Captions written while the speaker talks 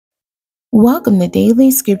Welcome to Daily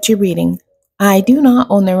Scripture Reading. I do not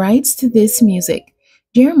own the rights to this music.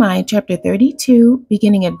 Jeremiah chapter 32,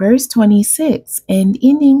 beginning at verse 26 and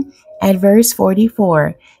ending at verse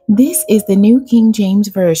 44. This is the New King James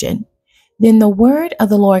Version. Then the word of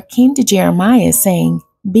the Lord came to Jeremiah, saying,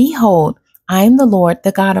 Behold, I am the Lord,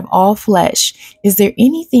 the God of all flesh. Is there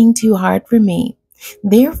anything too hard for me?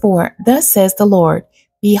 Therefore, thus says the Lord,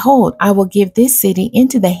 Behold, I will give this city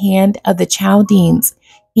into the hand of the Chaldeans,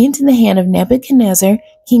 into the hand of Nebuchadnezzar,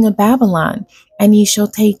 king of Babylon, and ye shall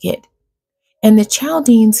take it. And the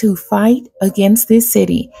Chaldeans who fight against this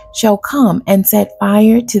city shall come and set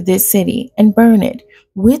fire to this city and burn it,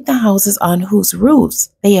 with the houses on whose roofs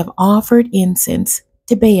they have offered incense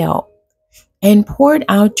to Baal, and poured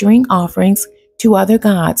out drink offerings to other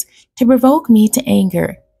gods, to provoke me to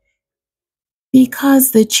anger.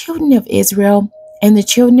 Because the children of Israel and the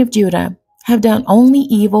children of Judah have done only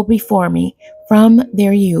evil before me from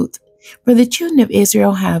their youth. For the children of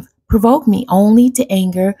Israel have provoked me only to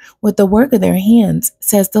anger with the work of their hands,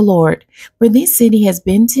 says the Lord. For this city has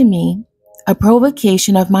been to me a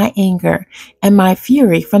provocation of my anger and my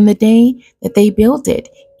fury from the day that they built it,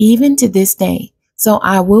 even to this day. So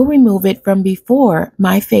I will remove it from before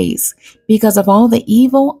my face, because of all the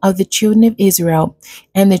evil of the children of Israel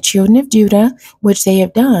and the children of Judah, which they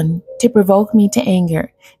have done to provoke me to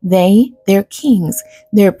anger. They, their kings,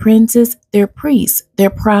 their princes, their priests,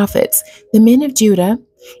 their prophets, the men of Judah,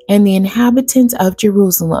 and the inhabitants of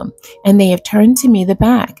Jerusalem, and they have turned to me the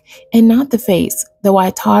back, and not the face, though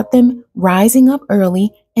I taught them, rising up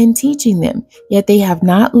early and teaching them. Yet they have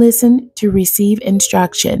not listened to receive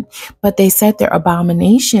instruction, but they set their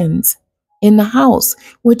abominations in the house,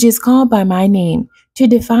 which is called by my name, to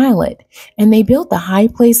defile it. And they built the high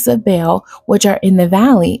places of Baal, which are in the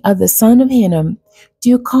valley of the son of Hinnom,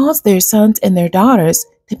 to cause their sons and their daughters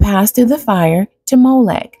to pass through the fire to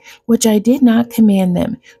Molech, which I did not command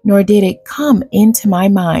them, nor did it come into my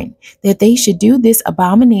mind that they should do this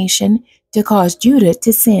abomination to cause Judah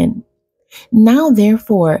to sin. Now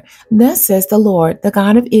therefore, thus says the Lord, the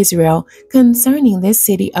God of Israel, concerning this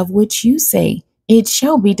city of which you say, it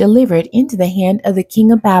shall be delivered into the hand of the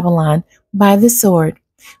king of Babylon by the sword,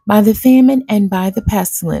 by the famine, and by the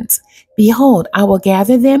pestilence. Behold, I will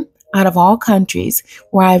gather them out of all countries,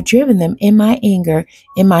 where I have driven them in my anger,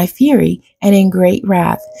 in my fury, and in great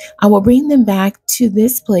wrath. I will bring them back to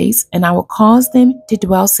this place, and I will cause them to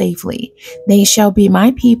dwell safely. They shall be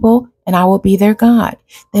my people, and I will be their God.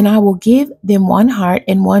 Then I will give them one heart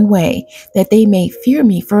and one way, that they may fear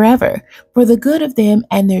me forever, for the good of them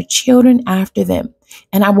and their children after them.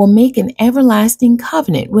 And I will make an everlasting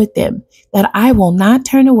covenant with them, that I will not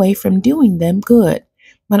turn away from doing them good,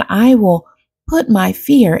 but I will put my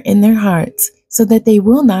fear in their hearts, so that they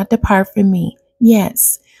will not depart from me.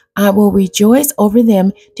 Yes, I will rejoice over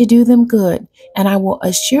them to do them good, and I will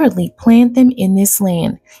assuredly plant them in this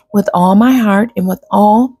land with all my heart and with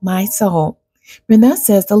all my soul. For thus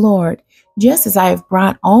says the Lord, just as I have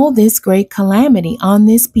brought all this great calamity on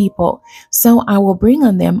this people, so I will bring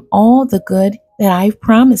on them all the good that I have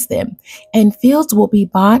promised them, and fields will be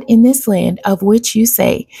bought in this land of which you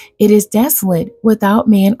say, it is desolate without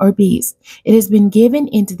man or beast. It has been given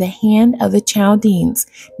into the hand of the Chaldeans.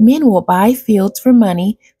 Men will buy fields for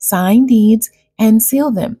money, sign deeds, and seal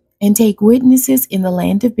them, and take witnesses in the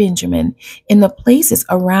land of Benjamin, in the places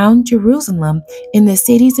around Jerusalem, in the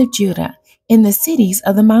cities of Judah, in the cities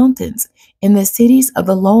of the mountains, in the cities of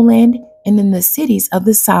the lowland, and in the cities of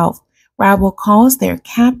the south, where I will cause their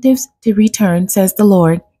captives to return, says the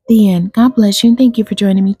Lord. The end. God bless you, and thank you for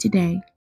joining me today.